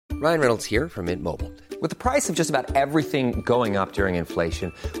Ryan Reynolds here from Mint Mobile. With the price of just about everything going up during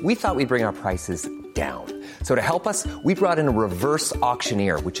inflation, we thought we'd bring our prices down. So to help us, we brought in a reverse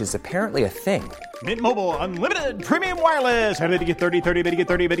auctioneer, which is apparently a thing. Mint Mobile Unlimited Premium Wireless. How to get 30, 30, bit to get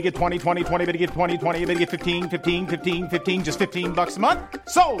 30, bit to get 20, 20, 20, bit to get 20, 20, bit to get 15, 15, 15, 15, just $15 a month?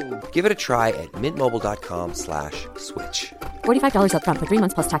 Sold! Give it a try at mintmobile.com/switch. $45 up front for 3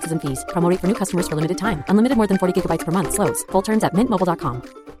 months plus taxes and fees. Promo rate for new customers for limited time. Unlimited more than 40 gigabytes per month. Slows full terms at mintmobile.com.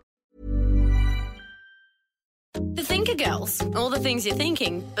 The Thinker Girls. All the things you're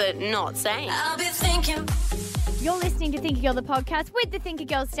thinking, but not saying. I'll be thinking. You're listening to Thinker Girl, the podcast with the Thinker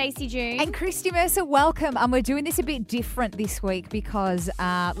Girl, Stacey June. And Christy Mercer, welcome. And we're doing this a bit different this week because,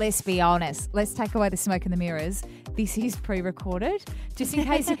 let's be honest, let's take away the smoke and the mirrors. This is pre-recorded, just in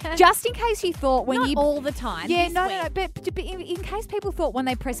case you thought when Not all the time. Yeah, this no, week. but in case people thought when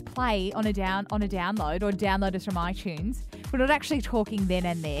they press play on a download or download us from iTunes, we're not actually talking then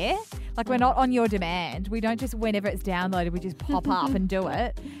and there. Like, we're not on your demand. We don't just, whenever it's downloaded, we just pop up and do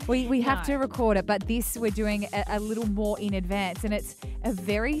it. We have to record it, but this we're doing a little more in advance, and it's a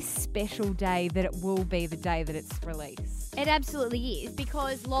very special day that it will be the day that it's released. It absolutely is,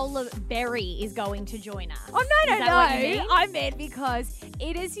 because Lola Berry is going to join us. Oh, no. Is that what you mean? I meant because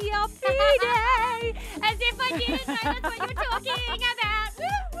it is your P-Day. As if I didn't know that's what you're talking about.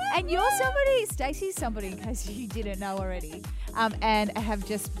 And you're somebody, Stacey's somebody, in case you didn't know already, and have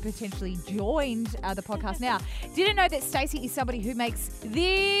just potentially joined the podcast now. Didn't know that Stacey is somebody who makes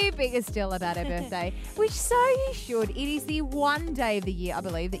the biggest deal about her birthday, which so you should. It is the one day of the year, I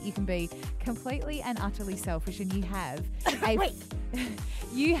believe, that you can be completely and utterly selfish, and you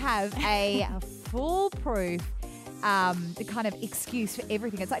have a foolproof kind of excuse for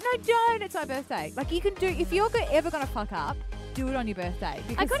everything. It's like, no, don't. It's my birthday. Like, you can do, if you're ever going to fuck up, do it on your birthday.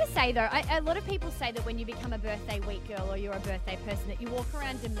 I got to say, though, a lot of people say that when you become a birthday week girl or you're a birthday person, that you walk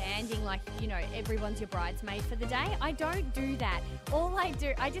around demanding, like, you know, everyone's your bridesmaid for the day. I don't do that. All I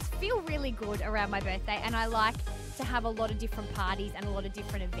do, I just feel really good around my birthday, and I like to have a lot of different parties and a lot of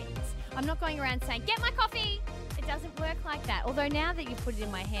different events. I'm not going around saying, get my coffee. It doesn't work like that. Although now that you've put it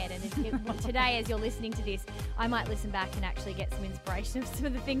in my head, and today as you're listening to this, I might listen back and actually get some inspiration of some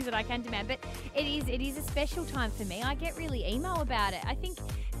of the things that I can demand. But it is a special time for me. I get really emo about it. I think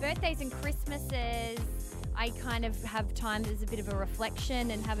birthdays and Christmases, I kind of have time as a bit of a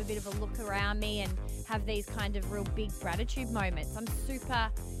reflection and have a bit of a look around me and have these kind of real big gratitude moments. I'm super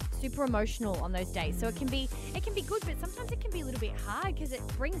emotional on those days. So it can be good, but sometimes it can be a little bit hard because it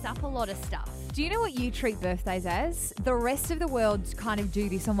brings up a lot of stuff. Do you know what you treat birthdays as? The rest of the world kind of do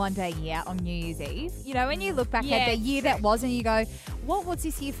this on one day a year on New Year's Eve. You know, when you look back at the year that was and you go, what was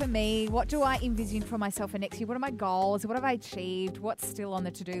this year for me? What do I envision for myself for next year? What are my goals? What have I achieved? What's still on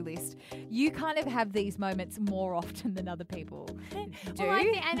the to-do list? You kind of have these moments more often than other people do. Well,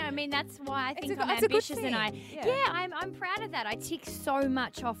 I mean, that's why I think I'm ambitious, and I'm proud of that. I tick so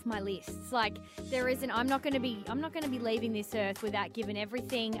much off my lists. Like, I'm not going to be leaving this earth without giving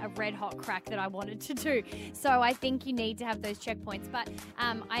everything a red hot crack that I wanted to do. So I think you need to have those checkpoints. But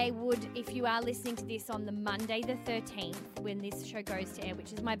I would, if you are listening to this on the Monday the 13th, when this show goes to air,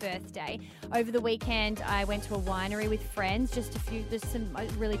 which is my birthday, over the weekend I went to a winery with friends, just some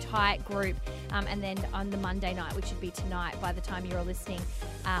really tight group, and then on the Monday night, which would be tonight by the time you're listening,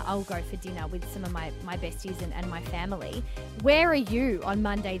 I'll go for dinner with some of my besties and my family. Where are you on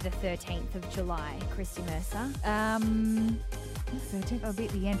Monday the 13th of July, Christy Mercer? 13th, I'll be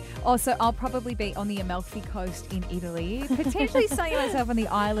at the end. Also, I'll probably be on the Amalfi Coast in Italy, potentially sunning myself on the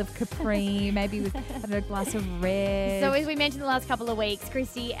Isle of Capri, maybe with a glass of red. So as we mentioned the last couple of weeks,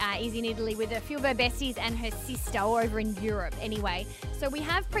 Christy is in Italy with a few of her besties and her sister over in Europe anyway. So we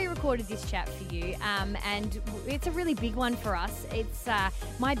have pre-recorded this chat for you, and it's a really big one for us. It's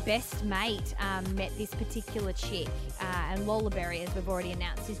my best mate met this particular chick, and Lola Berry, as we've already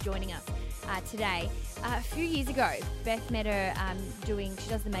announced, is joining us today. A few years ago, Beth met her she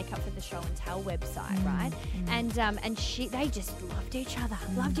does the makeup for the Show and Tell website, right? And they just loved each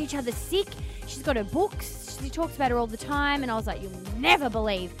other sick. She's got her books. She talks about her all the time. And I was like, you'll never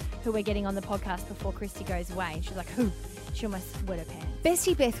believe who we're getting on the podcast before Christy goes away. And she's like, who? She almost wet her pants.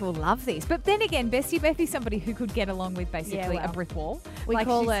 Bestie Beth will love this. But then again, Bestie Beth is somebody who could get along with basically a brick wall. We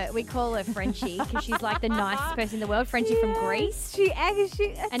call her Frenchie because she's like the nicest person in the world. Frenchie from Greece.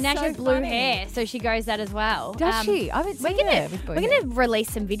 And now she has blue hair, so she goes that as well. Does she? I haven't seen her with blue hair. We're going to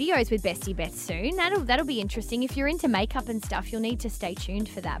release some videos with Bestie Beth soon. That'll be interesting. If you're into makeup and stuff, you'll need to stay tuned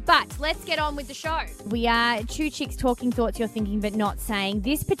for that. But let's get on with the show. We are two chicks talking thoughts you're thinking but not saying.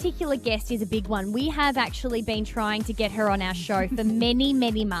 This particular guest is a big one. We have actually been trying to get her on our show for many,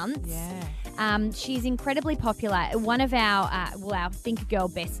 many months. Yeah. She's incredibly popular. One of our Think Girl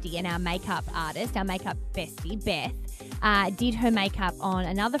bestie and our makeup artist, our makeup bestie, Beth, did her makeup on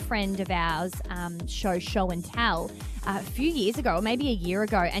another friend of ours' show and Tell a few years ago, or maybe a year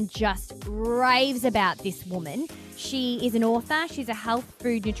ago, and just raves about this woman. She is an author. She's a health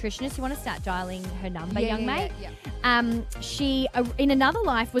food nutritionist. You want to start dialing her number, young mate? Yeah. She, in another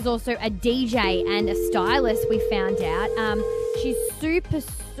life, was also a DJ and a stylist, we found out. She's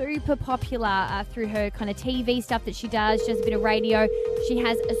super popular through her kind of TV stuff that she does. She does a bit of radio. She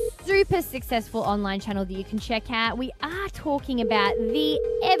has a super successful online channel that you can check out. We are talking about the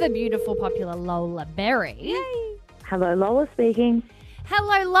ever beautiful, popular Lola Berry. Yay. Hello, Lola speaking.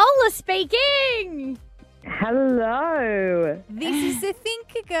 Hello, Lola speaking. Hello. This is the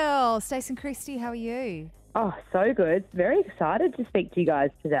Thinker Girl. Stacey and Christy, how are you? Oh, so good. Very excited to speak to you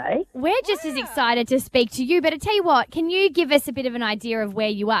guys today. We're just as excited to speak to you, but I tell you what, can you give us a bit of an idea of where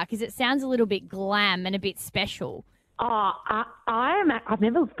you are? Because it sounds a little bit glam and a bit special. Oh, I've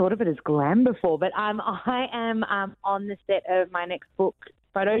never thought of it as glam before, but I am on the set of my next book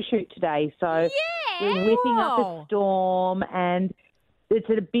photo shoot today. So we're whipping up a storm and it's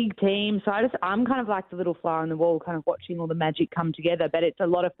a big team. So I'm kind of like the little fly on the wall, kind of watching all the magic come together, but it's a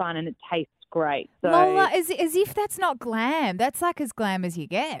lot of fun and it tastes great. So, Lola, as if that's not glam. That's like as glam as you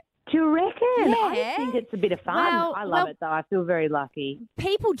get. do you reckon? Yeah. I think it's a bit of fun. I love it, though. I feel very lucky.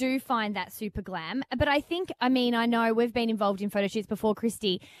 People do find that super glam, but I know we've been involved in photo shoots before,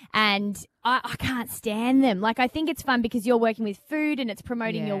 Christy, and I can't stand them. Like, I think it's fun because you're working with food and it's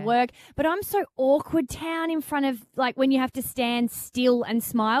promoting your work, but I'm so awkward town in front of, like, when you have to stand still and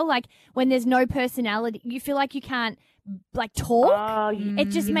smile, like, when there's no personality, you feel like you can't, like, talk. Oh, it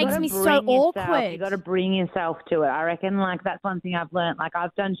just makes me so awkward. You got to bring yourself to it. I reckon, like, that's one thing I've learned. Like,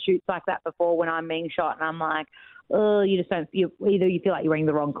 I've done shoots like that before when I'm being shot and I'm like, oh, you just don't feel, either you feel like you're wearing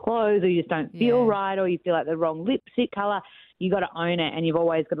the wrong clothes or you just don't feel right or you feel like the wrong lipstick colour. You got to own it, and you've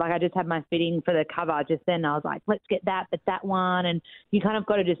always got, like, I just had my fitting for the cover just then. I was like, let's get that, but that one, and you kind of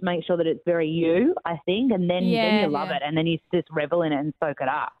got to just make sure that it's very you, I think, and then you love it, and then you just revel in it and soak it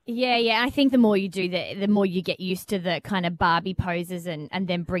up. Yeah. I think the more you do that, the more you get used to the kind of Barbie poses and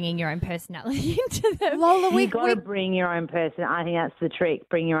then bringing your own personality into them. Lola, you got to bring your own person. I think that's the trick.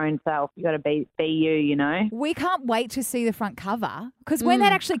 Bring your own self. You got to be you, you know. We can't wait to see the front cover because when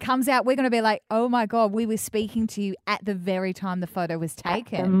that actually comes out, we're going to be like, oh my God, we were speaking to you at the very time the photo was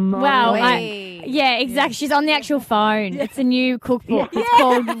taken. Well, exactly. She's on the actual phone. It's a new cookbook. It's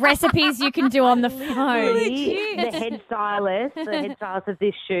called Recipes You Can Do on the Phone. The head stylist of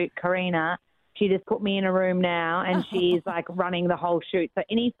this shoot, Karina, she just put me in a room now and she's like running the whole shoot. So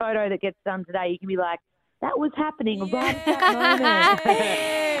any photo that gets done today, you can be like, that was happening right at that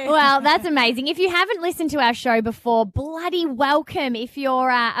moment. Well, that's amazing. If you haven't listened to our show before, bloody welcome. If you're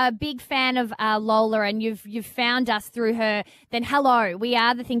a big fan of Lola and you've found us through her, then hello. We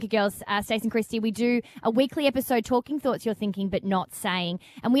are the Thinker Girls, Stacey and Christy. We do a weekly episode talking thoughts you're thinking but not saying.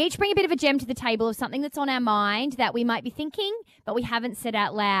 And we each bring a bit of a gem to the table of something that's on our mind that we might be thinking but we haven't said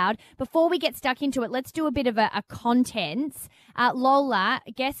out loud. Before we get stuck into it, let's do a bit of a contents. Lola,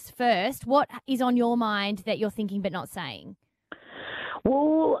 guess first, what is on your mind that you're thinking but not saying?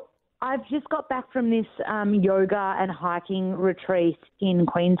 Well, I've just got back from this yoga and hiking retreat in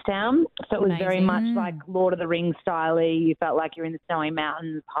Queenstown. So it was very much like Lord of the Rings style. You felt like you're in the snowy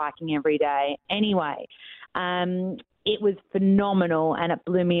mountains hiking every day. Anyway, it was phenomenal and it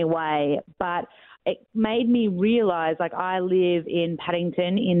blew me away. But it made me realise, like, I live in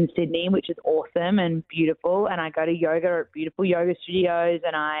Paddington in Sydney, which is awesome and beautiful, and I go to yoga at beautiful yoga studios,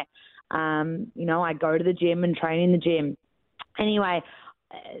 and I go to the gym and train in the gym. Anyway,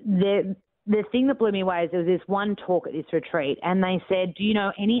 the thing that blew me away is there was this one talk at this retreat, and they said, do you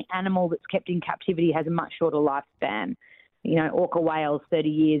know any animal that's kept in captivity has a much shorter lifespan? You know, orca whales, 30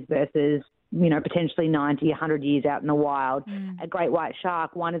 years versus, you know, potentially 90, 100 years out in the wild. A great white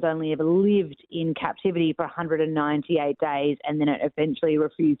shark, one has only ever lived in captivity for 198 days and then it eventually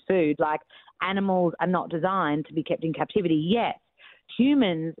refused food. Like, animals are not designed to be kept in captivity, yet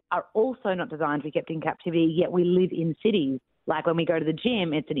humans are also not designed to be kept in captivity, yet we live in cities. Like, when we go to the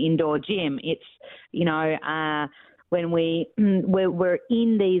gym, it's an indoor gym. It's, you know, when we're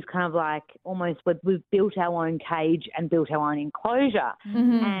in these kind of like almost we've built our own cage and built our own enclosure.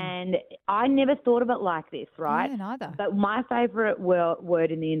 And I never thought of it like this, right? Yeah, neither. But my favourite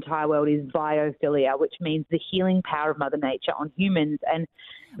word in the entire world is biophilia, which means the healing power of Mother Nature on humans. And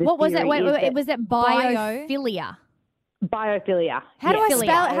what was it? Wait, was it biophilia? Biophilia. How do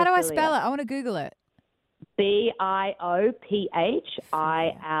I spell it? I want to Google it. Biophillia.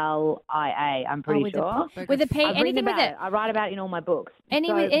 I'm pretty sure. With a P, I've anything with I write about it in all my books.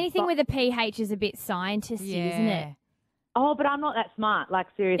 anything with a PH is a bit scientisty, isn't it? Oh, but I'm not that smart. Like,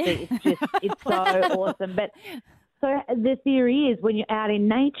 seriously, it's so awesome. But so the theory is when you're out in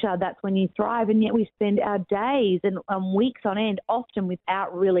nature, that's when you thrive. And yet we spend our days and weeks on end, often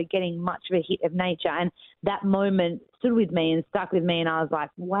without really getting much of a hit of nature. And that moment stood with me and stuck with me. And I was like,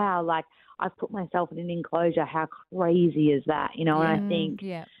 wow, like I've put myself in an enclosure. How crazy is that? You know, and I think.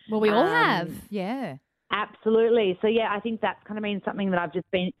 Yeah. Well, we all have. Yeah. Absolutely. So, yeah, I think that's kind of been something that I've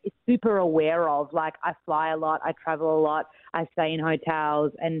just been super aware of. Like, I fly a lot, I travel a lot, I stay in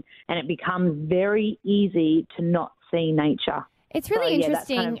hotels, and it becomes very easy to not see nature. It's really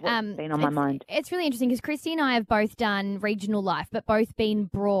interesting. That's kind of what's been on my mind. It's really interesting because Christy and I have both done regional life, but both been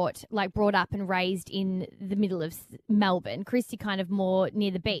brought up and raised in the middle of Melbourne. Christy kind of more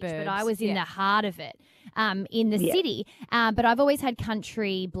near the beach, but I was in the heart of it, in the city. But I've always had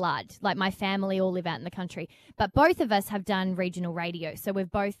country blood. Like my family all live out in the country. But both of us have done regional radio, so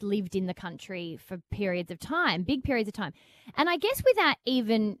we've both lived in the country for periods of time, big periods of time. And I guess without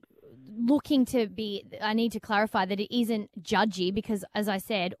even looking to be, I need to clarify that it isn't judgy because, as I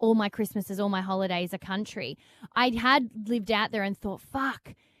said, all my Christmases, all my holidays are country. I had lived out there and thought,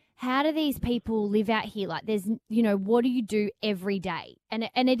 fuck, how do these people live out here? Like there's, you know, what do you do every day? And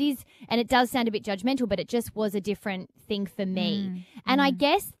it does sound a bit judgmental, but it just was a different thing for me. And I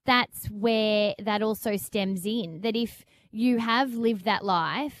guess that's where that also stems in, that if you have lived that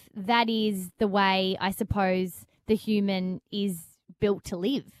life, that is the way, I suppose, the human is built to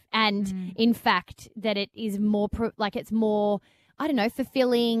live. And in fact, that it is more it's more, I don't know,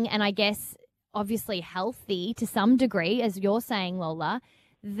 fulfilling and I guess obviously healthy to some degree, as you're saying, Lola,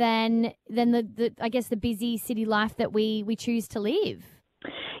 than the I guess the busy city life that we choose to live.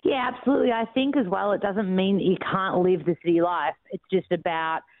 Yeah, absolutely. I think as well, it doesn't mean that you can't live the city life. It's just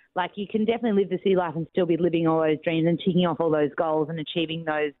about, like, you can definitely live the city life and still be living all those dreams and ticking off all those goals and achieving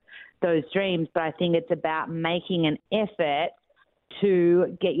those dreams. But I think it's about making an effort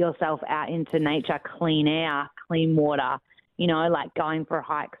to get yourself out into nature, clean air, clean water, you know, like going for a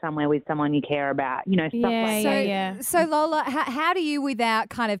hike somewhere with someone you care about, you know, stuff like that. So Lola, how do you, without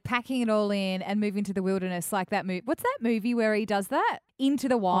kind of packing it all in and moving to the wilderness like that movie? What's that movie where he does that? Into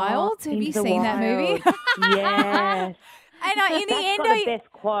the Wild? Have you seen that movie? Yes. And in the end, the best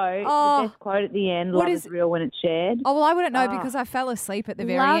quote. The best quote at the end. Love is real when it's shared. Oh well, I wouldn't know because I fell asleep at the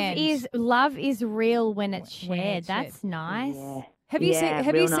very end. Love is real when it's shared. That's nice. Yeah. Have you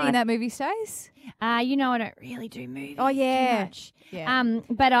seen that movie, Stace? You know, I don't really do movies. Oh yeah. Too much. Yeah.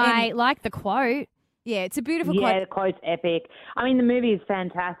 But I like the quote. Yeah, it's a beautiful quote. Yeah, the quote's epic. I mean, the movie is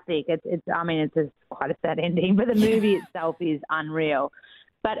fantastic. It's quite a sad ending, but the movie itself is unreal.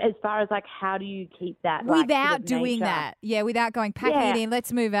 But as far as like, how do you keep that without doing that? Yeah, without going packing it in.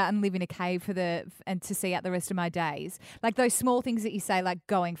 Let's move out and live in a cave and to see out the rest of my days. Like those small things that you say, like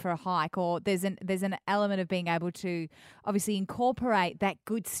going for a hike, or there's an element of being able to obviously incorporate that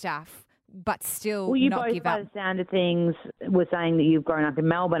good stuff, but still not give up. Well, you both, by the sound of things, were saying that you've grown up in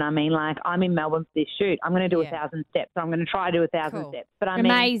Melbourne. I mean, like, I'm in Melbourne for this shoot. I'm going to do 1,000 steps. I'm going to try to do 1,000 steps. But I mean,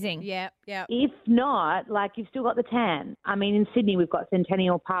 amazing. Yeah. If not, like, you've still got the tan. I mean, in Sydney, we've got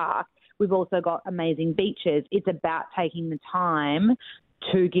Centennial Park. We've also got amazing beaches. It's about taking the time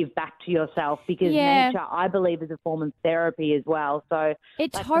to give back to yourself because nature, I believe, is a form of therapy as well. So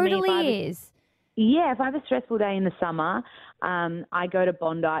it totally is. Yeah, if I have a stressful day in the summer, I go to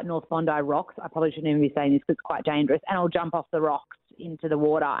North Bondi Rocks. I probably shouldn't even be saying this because it's quite dangerous. And I'll jump off the rocks into the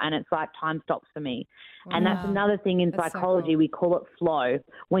water and it's like time stops for me. Wow. And that's another thing in psychology. So cool. We call it flow.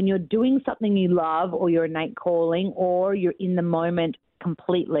 When you're doing something you love or your innate calling or you're in the moment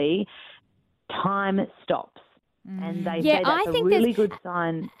completely, time stops. And they say that's a really good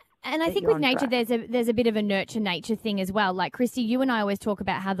sign. And I think with nature, there's a bit of a nurture thing as well. Like, Christy, you and I always talk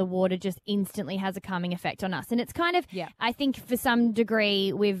about how the water just instantly has a calming effect on us. And it's kind of, I think for some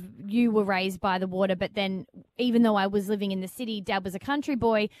degree, you were raised by the water, but then even though I was living in the city, Dad was a country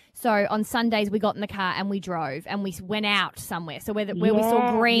boy. So on Sundays, we got in the car and we drove and we went out somewhere. So where we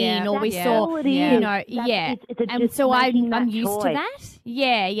saw green or we saw, you know, and so I'm used to that.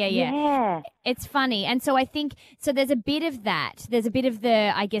 Yeah. It's funny. And so I think, so there's a bit of that. There's a bit of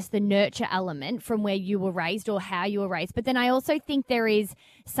the, I guess, the nurture element from where you were raised or how you were raised. But then I also think there is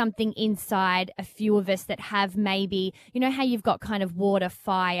something inside a few of us that have maybe, you know how you've got kind of water,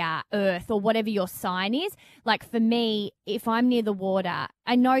 fire, earth, or whatever your sign is? Like for me, if I'm near the water,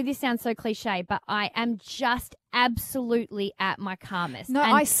 I know this sounds so cliche, but I am just absolutely at my calmest. No,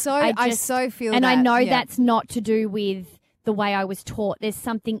 and I so feel and that. I know that's not to do with the way I was taught. There's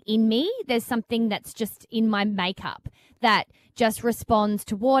something in me. There's something that's just in my makeup that just responds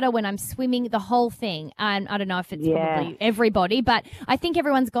to water when I'm swimming, the whole thing. And I don't know if it's probably everybody, but I think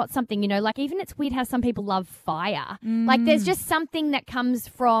everyone's got something, like even it's weird how some people love fire. Like there's just something that comes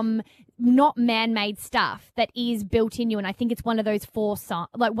from not man-made stuff that is built in you, and I think it's one of those four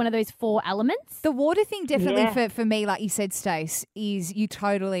elements. The water thing definitely for me, like you said, Stace, is you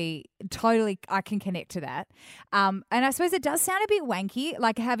totally I can connect to that. And I suppose it does sound a bit wanky,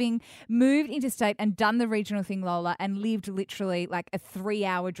 like having moved interstate and done the regional thing, Lola, and lived literally like a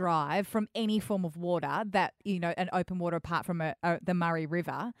 3-hour drive from any form of water that, an open water apart from the Murray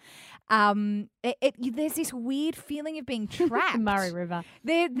River. There's this weird feeling of being trapped. Murray River.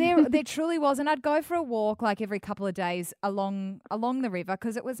 There truly was. And I'd go for a walk like every couple of days along the river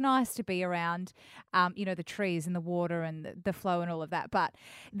because it was nice to be around, the trees and the water and the flow and all of that. But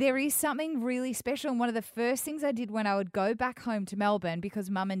there is something really special. And one of the first things I did when I would go back home to Melbourne, because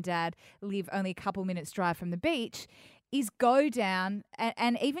Mum and Dad live only a couple minutes drive from the beach, is go down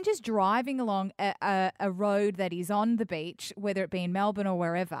and even just driving along a road that is on the beach, whether it be in Melbourne or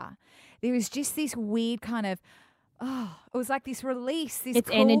wherever, there is just this weird kind of, it was like this release, this it's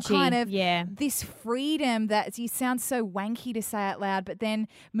cool energy, kind of, this freedom that you sound so wanky to say out loud, but then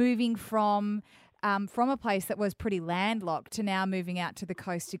moving from a place that was pretty landlocked to now moving out to the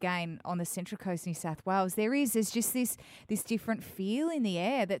coast again on the Central Coast, New South Wales, there's just this different feel in the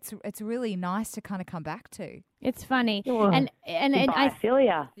air it's really nice to kind of come back to. It's funny. Oh, and I feel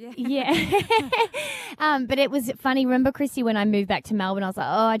ya. Yeah. But it was funny. Remember, Chrissy, when I moved back to Melbourne, I was like,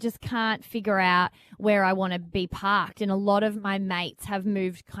 I just can't figure out where I want to be parked. And a lot of my mates have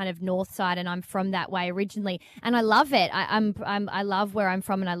moved kind of north side, and I'm from that way originally. And I love it. I love where I'm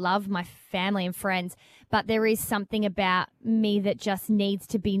from, and I love my family and friends. But there is something about me that just needs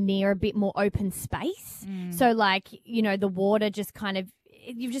to be near a bit more open space. So like, the water just kind of,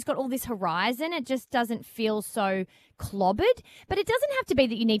 you've just got all this horizon. It just doesn't feel so clobbered. But it doesn't have to be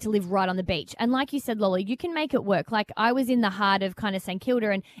that you need to live right on the beach. And like you said, Lola, you can make it work. Like I was in the heart of kind of St Kilda,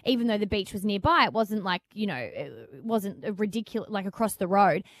 and even though the beach was nearby, it wasn't like, it wasn't ridiculous, like across the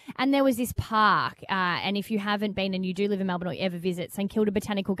road. And there was this park. And if you haven't been and you do live in Melbourne or you ever visit, St Kilda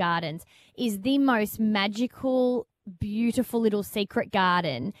Botanical Gardens is the most magical, beautiful little secret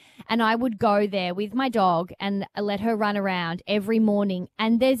garden, and I would go there with my dog and let her run around every morning,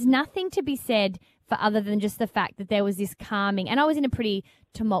 and there's nothing to be said for other than just the fact that there was this calming, and I was in a pretty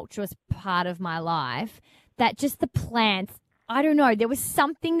tumultuous part of my life, that just the plants, I don't know, there was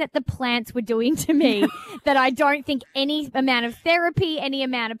something that the plants were doing to me that I don't think any amount of therapy, any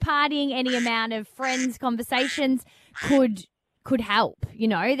amount of partying, any amount of friends, conversations could help.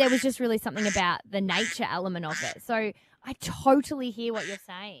 There was just really something about the nature element of it. So I totally hear what you're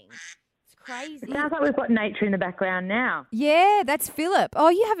saying. It's crazy. It sounds like we've got nature in the background now. Yeah, that's Philip. Oh,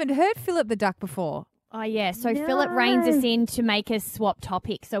 you haven't heard Philip the duck before? Oh, yeah. So No. Philip reins us in to make us swap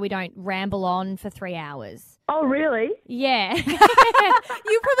topics so we don't ramble on for 3 hours. Oh, really? Yeah. You're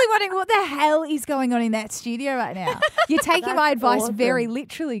probably wondering what the hell is going on in that studio right now. You're taking my advice awesome. very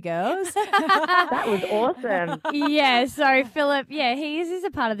literally, girls. That was awesome. Yeah. So Philip, he's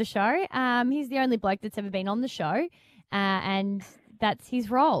a part of the show. He's the only bloke that's ever been on the show, and that's his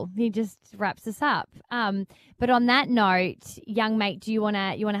role. He just wraps us up. But on that note, young mate, do you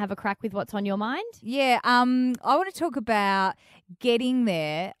wanna have a crack with what's on your mind? Yeah, I want to talk about getting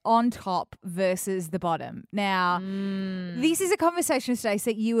there on top versus the bottom. Now, this is a conversation, Stace,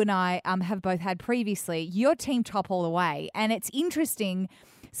 that you and I have both had previously. You're team top all the way, and it's interesting.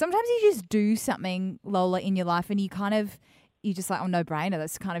 Sometimes you just do something, Lola, in your life, and you're just like, no-brainer.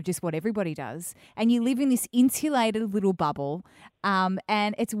 That's kind of just what everybody does. And you live in this insulated little bubble.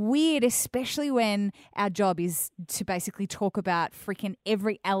 And it's weird, especially when our job is to basically talk about freaking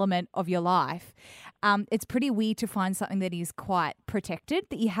every element of your life. It's pretty weird to find something that is quite protected,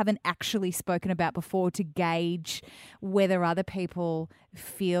 that you haven't actually spoken about before, to gauge whether other people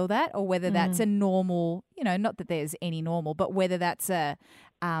feel that, or whether that's a normal, not that there's any normal, but whether that's a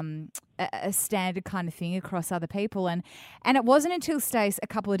standard kind of thing across other people. And it wasn't until, Stace, a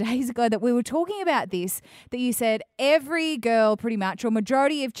couple of days ago that we were talking about this, that you said every girl pretty much, or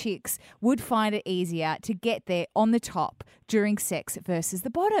majority of chicks, would find it easier to get there on the top during sex versus the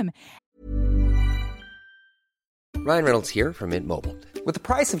bottom. Ryan Reynolds here from Mint Mobile. With the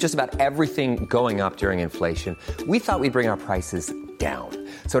price of just about everything going up during inflation, we thought we'd bring our prices down.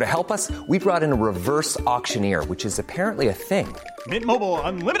 So to help us, we brought in a reverse auctioneer, which is apparently a thing. Mint Mobile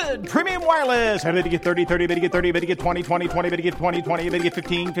Unlimited Premium Wireless. How to get 30, 30, bit to get 30, bit to get 20, 20, 20, bit to get 20, 20, bit to get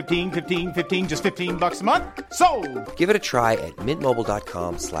 15, 15, 15, 15, just $15 a month? Sold! Give it a try at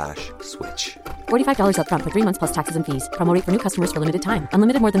mintmobile.com/switch. $45 up front for 3 months plus taxes and fees. Promo rate for new customers for limited time.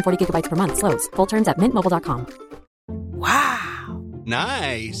 Unlimited more than 40 gigabytes per month. Slows full terms at mintmobile.com. Wow.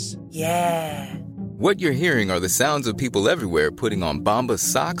 Nice. Yeah. What you're hearing are the sounds of people everywhere putting on Bombas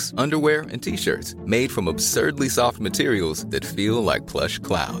socks, underwear, and T-shirts made from absurdly soft materials that feel like plush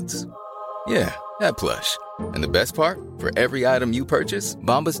clouds. Yeah, that plush. And the best part? For every item you purchase,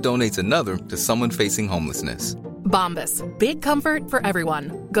 Bombas donates another to someone facing homelessness. Bombas. Big comfort for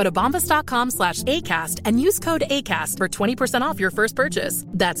everyone. Go to bombas.com/ACAST and use code ACAST for 20% off your first purchase.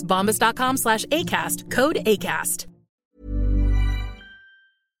 That's bombas.com/ACAST. Code ACAST.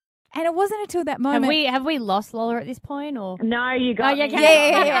 And it wasn't until that moment. Have we lost Lola at this point, or No, you got me.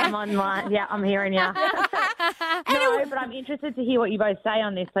 Yeah. I'm online. Yeah, I'm hearing you. No, but I'm interested to hear what you both say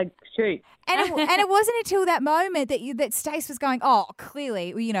on this. So shoot. And it wasn't until that moment that Stace was going, oh,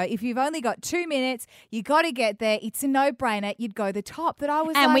 clearly, you know, if you've only got 2 minutes, you got to get there. It's a no-brainer. You'd go the top. That I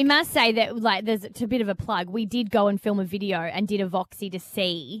was and we must say that, like, there's a bit of a plug. We did go and film a video and did a Voxy to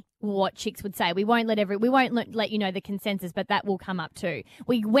see what chicks would say. We won't let you know the consensus, but that will come up too.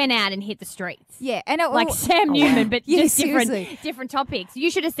 We went out and hit the streets. Yeah, and like Sam Newman, but yeah, just different topics.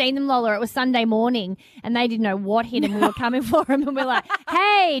 You should have seen them, Lola. It was Sunday morning, and they didn't know what hit them. We were coming for them, and we're like,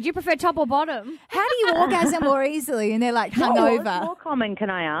 "Hey, do you prefer top or bottom?" How do you orgasm more easily? And they're like hungover. What's more common?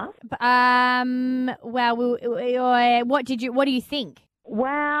 Can I ask? Well, what do you think?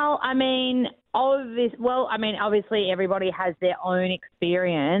 Well, I mean, obviously everybody has their own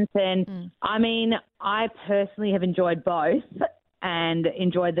experience. And I mean, I personally have enjoyed both and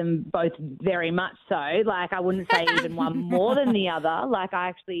enjoyed them both very much so. Like, I wouldn't say even one more than the other. Like, I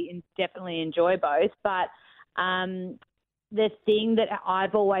actually definitely enjoy both. But the thing that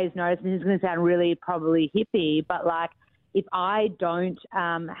I've always noticed, and this is going to sound really probably hippie, but like, if I don't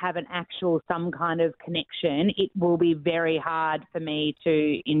have some kind of connection, it will be very hard for me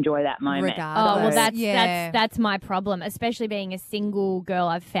to enjoy that moment. Regardless. Oh, well, that's my problem, especially being a single girl.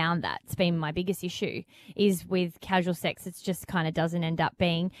 I've found that's been my biggest issue is with casual sex. It just kind of doesn't end up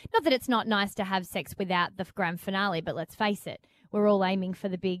being, not that it's not nice to have sex without the grand finale, but let's face it, we're all aiming for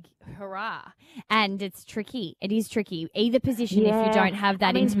the big hurrah. And it's tricky. It is tricky. Either position if you don't have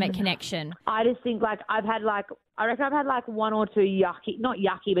that intimate connection. I just think I reckon I've had one or two not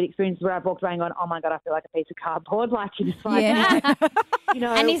yucky, but experiences where I've walked away and gone, oh my God, I feel like a piece of cardboard. Like, it's like, you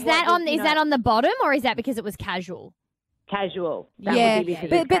know. And is that on the bottom, or is that because it was casual? Casual. That would be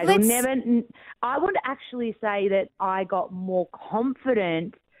because it's casual. I would actually say that I got more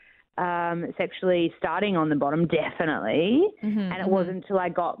confident sexually starting on the bottom, definitely. And it wasn't until I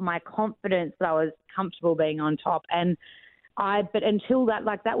got my confidence that I was comfortable being on top. But until that,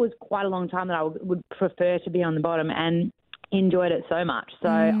 that was quite a long time that I would prefer to be on the bottom, and enjoyed it so much. So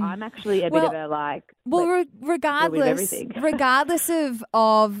I'm actually a bit of a regardless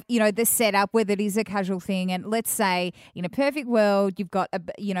of you know, the setup, whether it is a casual thing, and let's say in a perfect world you've got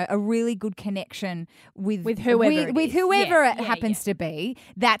a really good connection with whoever it happens to be,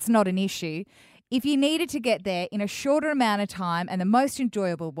 that's not an issue. If you needed to get there in a shorter amount of time and the most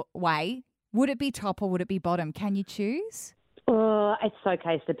enjoyable way, would it be top or would it be bottom? Can you choose? It's so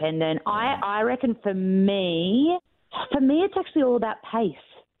case dependent. I reckon for me, it's actually all about pace.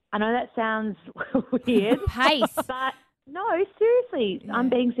 I know that sounds weird. Pace. But no, seriously, I'm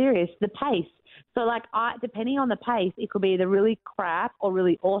being serious. The pace. So, depending on the pace, it could be either really crap or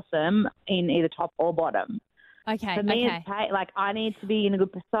really awesome in either top or bottom. Okay. For me, it's I need to be in a good.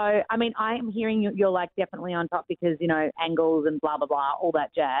 So, I mean, I am hearing you're definitely on top because, you know, angles and blah, blah, blah, all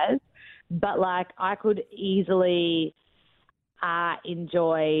that jazz. But I could easily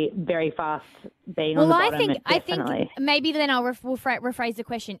enjoy very fast being on the bottom. I think maybe then we'll rephrase the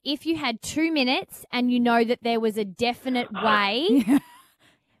question. If you had 2 minutes and you know that there was a definite way,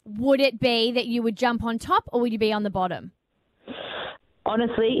 would it be that you would jump on top or would you be on the bottom?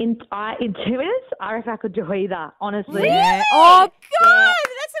 Honestly, in 2 minutes, I reckon I could do either. Honestly. Really? Oh God,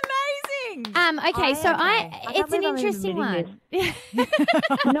 that's amazing. Okay, it's an interesting one.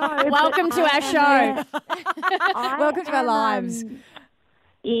 No. Welcome to our show. Welcome to our lives.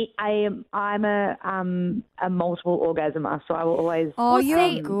 I'm a multiple orgasmer, so I will always. Oh,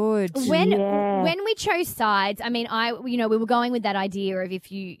 you're good. When we chose sides, I mean, we were going with that idea of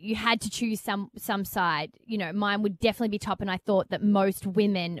if you had to choose some side, mine would definitely be top, and I thought that most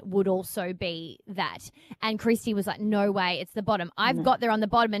women would also be that. And Christy was like, no way, it's the bottom. I've got there on the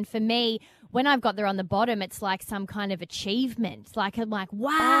bottom, and for me, when I've got there on the bottom, it's like some kind of achievement. Like I'm like,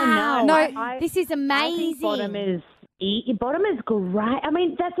 wow, this is amazing. I think bottom is great. I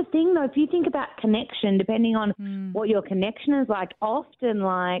mean, that's the thing, though. If you think about connection, depending on what your connection is like, often,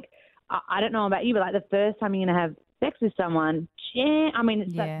 like, I don't know about you, but like the first time you're going to have sex with someone, I mean,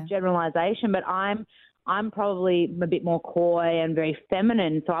 it's a generalization, but I'm probably a bit more coy and very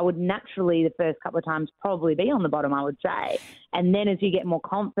feminine, so I would naturally the first couple of times probably be on the bottom, I would say. And then as you get more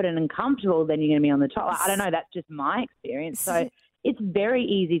confident and comfortable, then you're going to be on the top. I don't know. That's just my experience. So it's very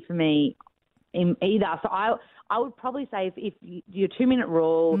easy for me in either. So I would probably say if your 2-minute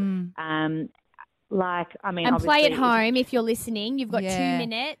rule, and play at home if you're listening, you've got 2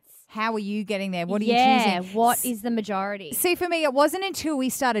 minutes. How are you getting there? What are you choosing? Yeah, what is the majority? See, for me, it wasn't until we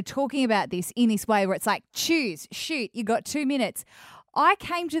started talking about this in this way where it's like, choose, shoot, you got 2 minutes. I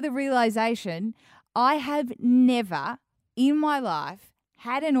came to the realization I have never in my life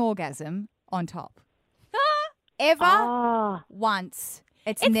had an orgasm on top. Ever once.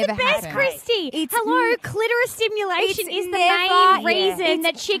 It's never the best, happened. Christy. Hello, clitoris stimulation is the main reason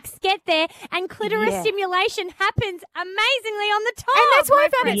that chicks get there, and clitoris stimulation happens amazingly on the top. And that's why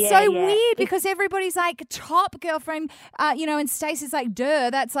I found it so weird because everybody's like, top girlfriend, and Stacey's like,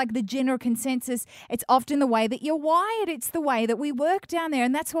 duh, that's like the general consensus. It's often the way that you're wired. It's the way that we work down there.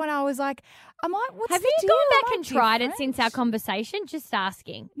 And that's when I was like, what's Have the you deal? gone back and tried it since our conversation? Just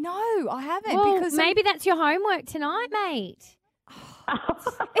asking. No, I haven't. Well, because maybe that's your homework tonight, mate.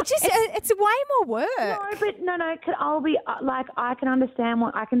 It's way more work. No. I'll be like, I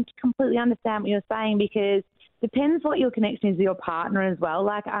can completely understand what you're saying, because depends what your connection is with your partner as well.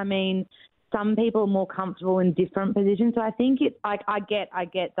 Like, I mean, some people are more comfortable in different positions. So I think it's like, I get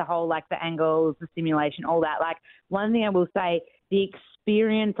the whole, like, the angles, the stimulation, all that. Like, one thing I will say, the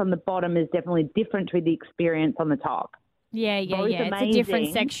experience on the bottom is definitely different to the experience on the top. Yeah. It's a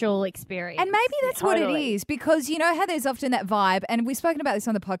different sexual experience. And maybe that's what it is, because you know how there's often that vibe, and we've spoken about this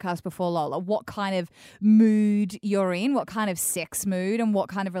on the podcast before, Lola, what kind of mood you're in, what kind of sex mood, and what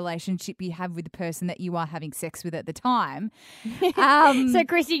kind of relationship you have with the person that you are having sex with at the time. So,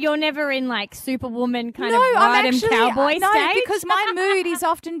 Chrissy, you're never in like Superwoman kind of ride and cowboy stage? No, because my mood is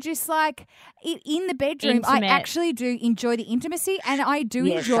often just like in the bedroom. Intimate. I actually do enjoy the intimacy, and I do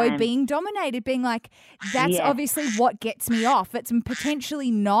enjoy being dominated, being like, that's obviously what gets me off. It's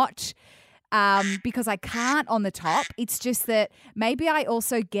potentially not because I can't on the top. It's just that maybe I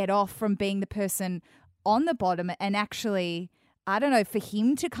also get off from being the person on the bottom, and actually, I don't know, for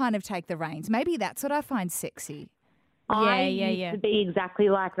him to kind of take the reins. Maybe that's what I find sexy. I used to be exactly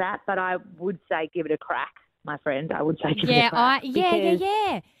like that, but I would say give it a crack, my friend. I would say give it a crack.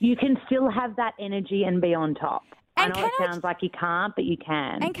 You can still have that energy and be on top. And I know it sounds like you can't, but you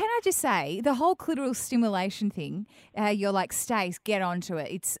can. And can I just say, the whole clitoral stimulation thing, you're like, Stace, get onto it.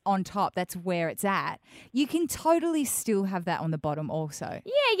 It's on top. That's where it's at. You can totally still have that on the bottom also.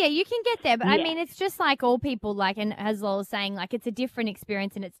 Yeah, you can get there. But I mean, it's just like all people, like, and as Lola's saying, like, it's a different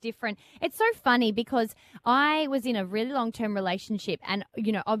experience and it's different. It's so funny because I was in a really long-term relationship, and,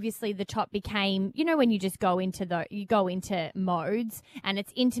 you know, obviously the top became, you know, when you just go into modes, and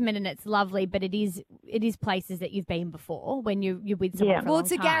it's intimate and it's lovely, but it is places that you've been before when you're with someone for a long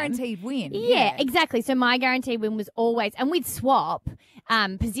it's a time. guaranteed win. Yeah, exactly. So my guaranteed win was always, and we'd swap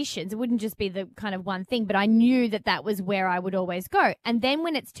positions. It wouldn't just be the kind of one thing, but I knew that was where I would always go. And then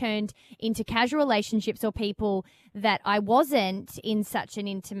when it's turned into casual relationships or people that I wasn't in such an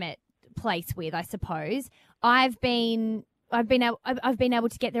intimate place with, I suppose, I've been able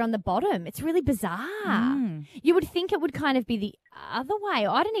to get there on the bottom. It's really bizarre. You would think it would kind of be the other way.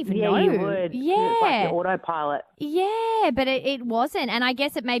 I don't even know. Yeah, you would. Yeah. It's like the autopilot. Yeah, but it wasn't. And I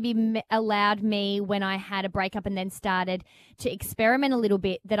guess it maybe allowed me, when I had a breakup and then started to experiment a little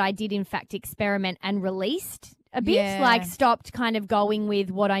bit, that I did in fact experiment and released a bit, like stopped kind of going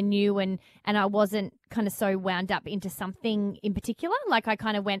with what I knew, and I wasn't kind of so wound up into something in particular. Like I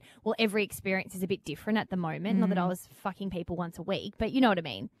kind of went, well, every experience is a bit different at the moment. Not that I was fucking people once a week, but you know what I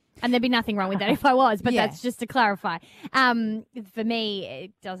mean. And there'd be nothing wrong with that if I was, but that's just to clarify. For me,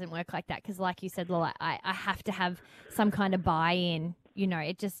 it doesn't work like that because, like you said, Lola, I have to have some kind of buy-in. You know,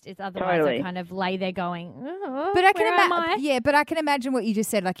 it's otherwise I kind of lay there going, but I where am I? Yeah, but I can imagine what you just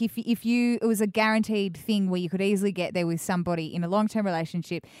said. Like if it was a guaranteed thing where you could easily get there with somebody in a long-term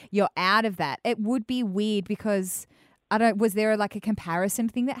relationship, you're out of that. It would be weird because was there like a comparison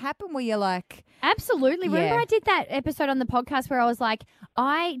thing that happened where you're like, Absolutely. Remember I did that episode on the podcast where I was like,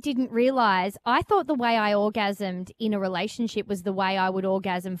 I didn't realize, I thought the way I orgasmed in a relationship was the way I would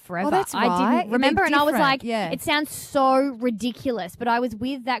orgasm forever. that's I right. didn't remember, and I was like, Yeah. it sounds so ridiculous, but I was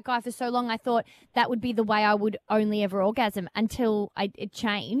with that guy for so long, I thought that would be the way I would only ever orgasm until it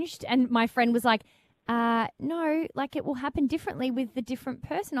changed. And my friend was like, no, like it will happen differently with the different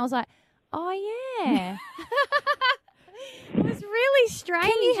person. I was like, oh, yeah. It was really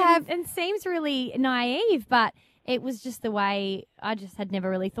strange and seems really naive, but it was just the way I just had never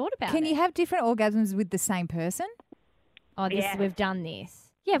really thought about it. Can you have different orgasms with the same person? Oh, we've done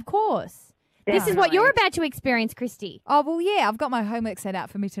this. Yeah, of course. This is what you're about to experience, Christy. Oh, well, yeah, I've got my homework set out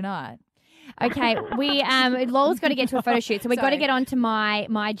for me tonight. Okay, Laura's got to get to a photo shoot, so we've got to get on to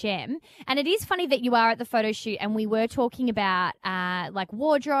my gem. And it is funny that you are at the photo shoot, and we were talking about like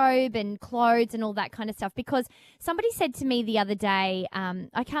wardrobe and clothes and all that kind of stuff, because somebody said to me the other day,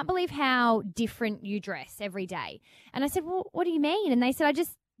 I can't believe how different you dress every day. And I said, well, what do you mean? And they said,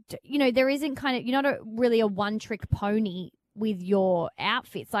 there isn't you're not really a one-trick pony with your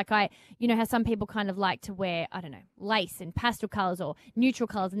outfits. Like how some people kind of like to wear, I don't know, lace and pastel colours or neutral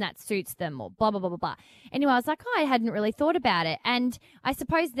colours and that suits them or blah, blah, blah, blah, blah. Anyway, I was like, I hadn't really thought about it. And I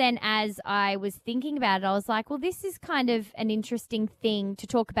suppose then as I was thinking about it, I was like, well, this is kind of an interesting thing to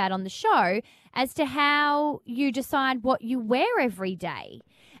talk about on the show as to how you decide what you wear every day.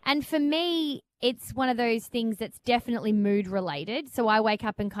 And for me, it's one of those things that's definitely mood related. So I wake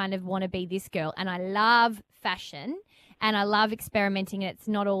up and kind of want to be this girl, and I love fashion. And I love experimenting, and it's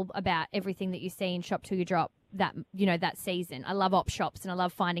not all about everything that you see in Shop Till You Drop that season. I love op shops, and I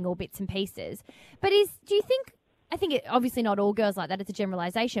love finding all bits and pieces. But I think obviously not all girls like that, it's a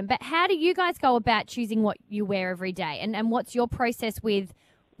generalization, but how do you guys go about choosing what you wear every day? And what's your process with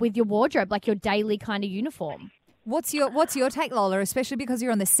your wardrobe, like your daily kind of uniform? What's your take, Lola, especially because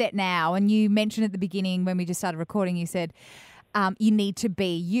you're on the set now, and you mentioned at the beginning when we just started recording, you said you need to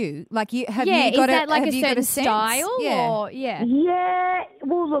be you. Like you have you got is that like a certain style? Or Yeah.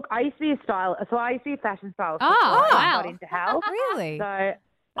 Well, look, I used to be a stylist, so I used to be a fashion stylist. Oh, wow! I got into health. Really? So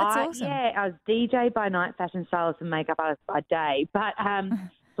that's awesome. Yeah, I was DJ by night, fashion stylist, and makeup artist by day. But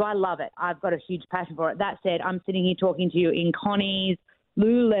so I love it. I've got a huge passion for it. That said, I'm sitting here talking to you in Connie's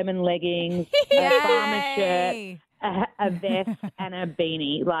Lululemon leggings, a farmer shirt, a vest, and a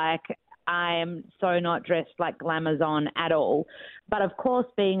beanie. Like, I am so not dressed like Glamazon at all. But of course,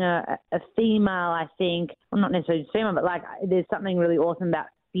 being a female, I think, well, not necessarily just female, but like there's something really awesome about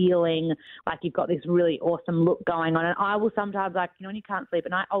feeling like you've got this really awesome look going on. And I will sometimes, like, when you can't sleep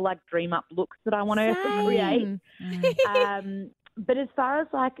at night, I'll like dream up looks that I want to create. But as far as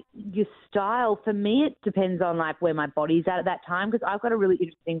like your style, for me, it depends on like where my body's at that time, because I've got a really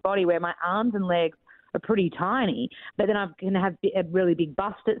interesting body where my arms and legs are pretty tiny, but then I'm going to have a really big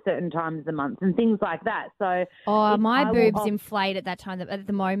bust at certain times of the month and things like that. So, my boobs inflate at that time. At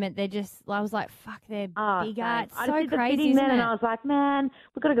the moment, they're just, I was like, fuck, they're bigger. It's so crazy, isn't it? And I was like, man,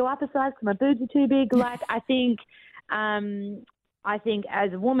 we've got to go up a size because my boobs are too big. Like, I think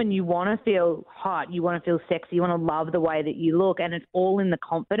as a woman, you want to feel hot, you want to feel sexy, you want to love the way that you look, and it's all in the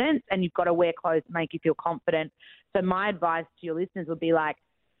confidence, and you've got to wear clothes to make you feel confident. So my advice to your listeners would be like,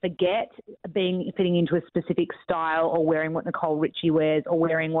 forget fitting into a specific style or wearing what Nicole Richie wears or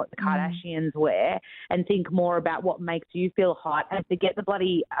wearing what the Kardashians wear, and think more about what makes you feel hot, and forget the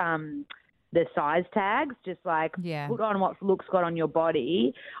bloody the size tags. Just like put on what looks good on your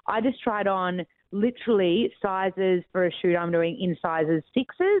body. I just tried on literally sizes for a shoot I'm doing in sizes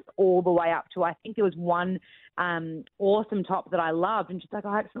 6s all the way up to, I think there was one awesome top that I loved, and she's like,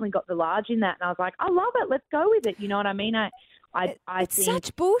 I accidentally got the large in that, and I was like, I love it, let's go with it. You know what I mean? It's think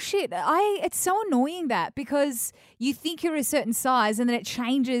such bullshit. It's so annoying that, because you think you're a certain size and then it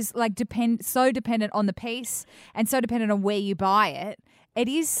changes, like so dependent on the piece and so dependent on where you buy it. It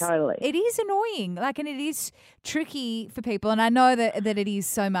is totally. It is annoying, like, and it is tricky for people. And I know that it is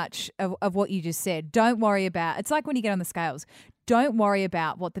so much of what you just said. Don't worry about. It's like when you get on the scales. Don't worry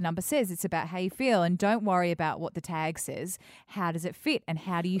about what the number says. It's about how you feel, and don't worry about what the tag says. How does it fit, and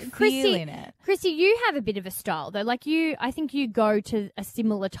how do you feel in it? Christy, you have a bit of a style though. Like I think you go to a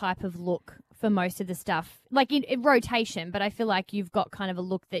similar type of look for most of the stuff, like in rotation. But I feel like you've got kind of a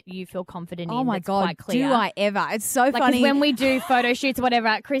look that you feel confident in. Oh my God, quite clear. do I ever? It's so like, funny when we do photo shoots or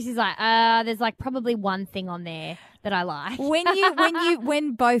whatever. Chrissy's like, there's like probably one thing on there that I like.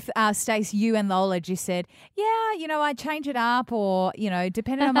 When both Stace, you and Lola just said, yeah, I change it up or,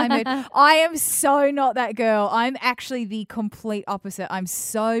 depending on my mood. I am so not that girl. I'm actually the complete opposite. I'm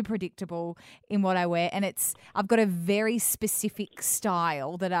so predictable in what I wear, and I've got a very specific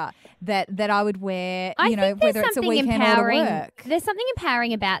style that I would wear, whether it's a weekend or to work. There's something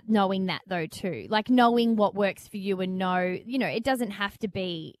empowering about knowing that though too. Like knowing what works for you and it doesn't have to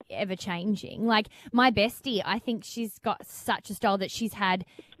be ever changing. Like my bestie, I think she's got such a style that she's had,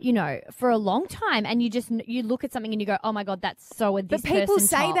 for a long time, and you look at something and you go, oh my God, that's so a this But people person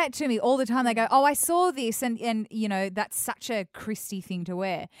say top. that to me all the time. They go, oh, I saw this and that's such a Christy thing to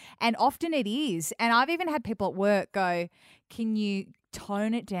wear. And often it is. And I've even had people at work go, can you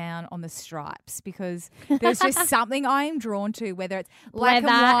tone it down on the stripes? Because there's just something I am drawn to, whether it's black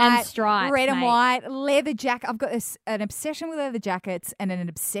Leather and white, and stripes, red and mate. white, leather jacket. I've got an obsession with leather jackets and an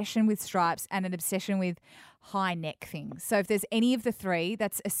obsession with stripes and an obsession with high neck things. So if there's any of the three,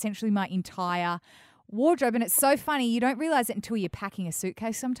 that's essentially my entire wardrobe. And it's so funny, you don't realise it until you're packing a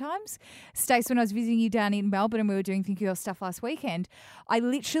suitcase sometimes. Stace, when I was visiting you down in Melbourne and we were doing Think Girl stuff last weekend, I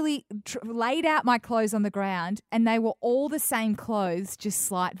literally laid out my clothes on the ground and they were all the same clothes, just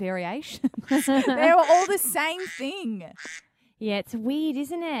slight variations. They were all the same thing. Yeah, it's weird,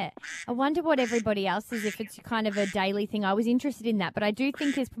 isn't it? I wonder what everybody else is, if it's kind of a daily thing. I was interested in that, but I do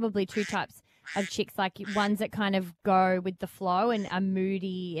think there's probably two types of chicks, like ones that kind of go with the flow and are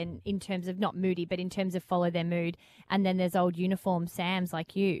moody, and in terms of not moody, but in terms of follow their mood. And then there's old uniform Sams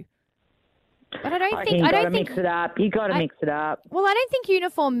like you. But I don't think you got to mix it up. You got to mix it up. Well, I don't think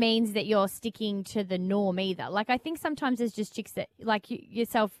uniform means that you're sticking to the norm either. Like I think sometimes there's just chicks that like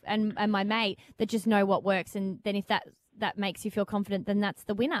yourself and my mate that just know what works, and then if that makes you feel confident, then that's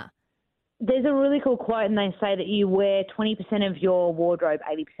the winner. There's a really cool quote, and they say that you wear 20% of your wardrobe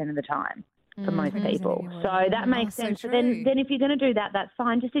 80% of the time. For most people. So that makes sense. So but then if you're going to do that, that's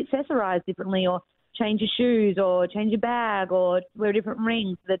fine. Just accessorize differently, or change your shoes, or change your bag, or wear different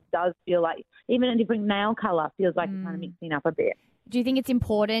rings. That does feel like, even a different nail colour feels like you're kind of mixing up a bit. Do you think it's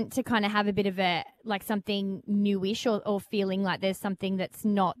important to kind of have a bit of something newish, or feeling like there's something that's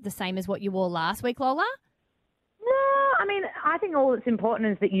not the same as what you wore last week, Lola? No, I mean, I think all that's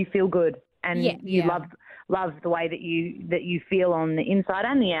important is that you feel good and you love the way that you feel on the inside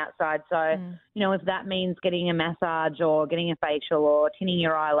and the outside. So, if that means getting a massage or getting a facial or tinning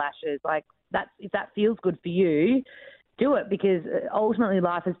your eyelashes, if that feels good for you, do it, because ultimately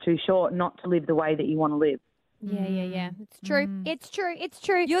life is too short not to live the way that you want to live. Yeah. It's true. It's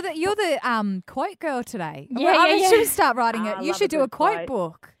true. You're the quote girl today. Yeah, I should start writing it. You should do a quote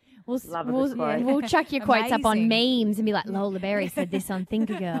book. We'll chuck your quotes up on memes and be like, Lola Berry said this on Think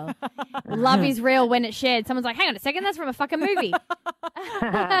Girl. Love is real when it's shared. Someone's like, hang on a second, that's from a fucking movie.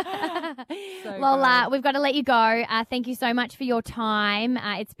 Lola, we've got to let you go. Thank you so much for your time.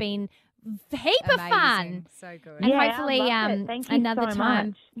 It's been heap of fun. So good. And hopefully Thank you another so time.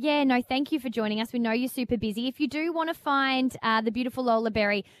 much. Yeah, no, thank you for joining us. We know you're super busy. If you do want to find the beautiful Lola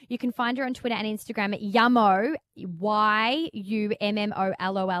Berry, you can find her on Twitter and Instagram at Yummo,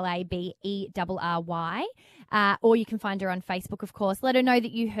 YUMMOLOLABERRY. Or you can find her on Facebook, of course. Let her know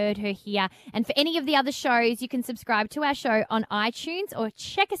that you heard her here. And for any of the other shows, you can subscribe to our show on iTunes or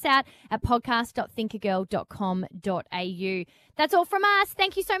check us out at podcast.thinkergirl.com.au. That's all from us.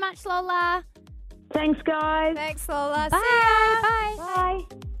 Thank you so much, Lola. Thanks, guys. Thanks, Lola. Bye. See ya. Bye.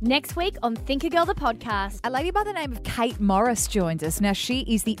 Next week on Think a Girl, the podcast. A lady by the name of Kate Morris joins us. Now, she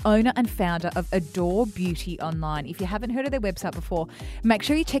is the owner and founder of Adore Beauty Online. If you haven't heard of their website before, make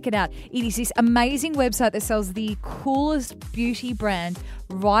sure you check it out. It is this amazing website that sells the coolest beauty brand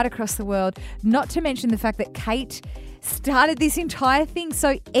right across the world. Not to mention the fact that Kate started this entire thing.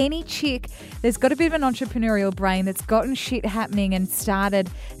 So any chick that's got a bit of an entrepreneurial brain, that's gotten shit happening and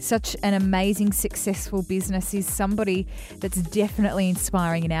started such an amazing, successful business is somebody that's definitely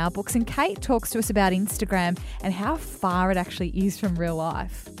inspiring in our books. And Kate talks to us about Instagram and how far it actually is from real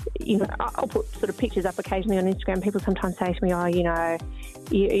life. I'll put sort of pictures up occasionally on Instagram. People sometimes say to me,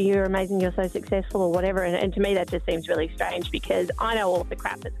 you're amazing, you're so successful or whatever. And to me, that just seems really strange, because I know all of the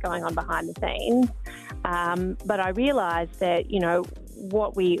crap that's going on behind the scenes. But I realise that,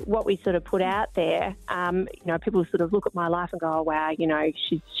 what we sort of put out there, people sort of look at my life and go, oh, wow,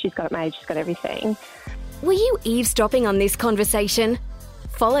 she's got it made, she's got everything. Were you eavesdropping on this conversation?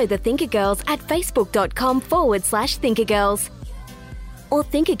 Follow the Thinker Girls at facebook.com/thinkergirls or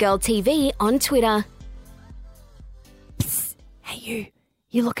Thinker Girl TV on Twitter. Psst, hey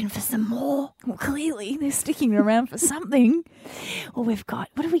you looking for some more? Well, clearly they're sticking around for something. Well, what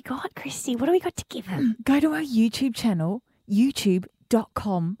have we got, Christy? What do we got to give them? Go to our YouTube channel, YouTube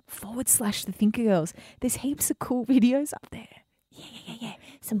YouTube.com/The Thinker Girls. There's heaps of cool videos up there. Yeah.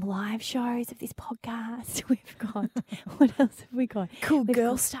 Some live shows of this podcast. We've got, what else have we got? Cool We've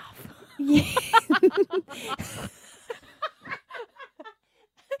girl got- stuff. Yeah.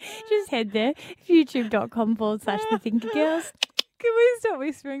 Just head there, youtube.com/The Thinker Girls. Can we stop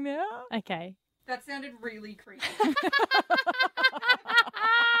whispering now? Okay. That sounded really creepy.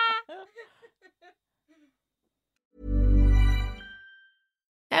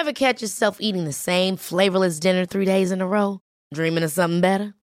 Ever catch yourself eating the same flavorless dinner 3 days in a row? Dreaming of something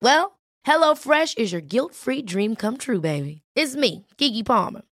better? Well, HelloFresh is your guilt-free dream come true, baby. It's me, Keke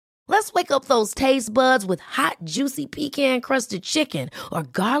Palmer. Let's wake up those taste buds with hot, juicy pecan-crusted chicken or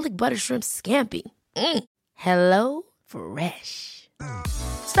garlic butter shrimp scampi. Hello Fresh.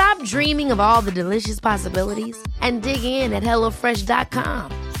 Stop dreaming of all the delicious possibilities and dig in at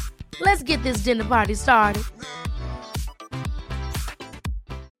HelloFresh.com. Let's get this dinner party started.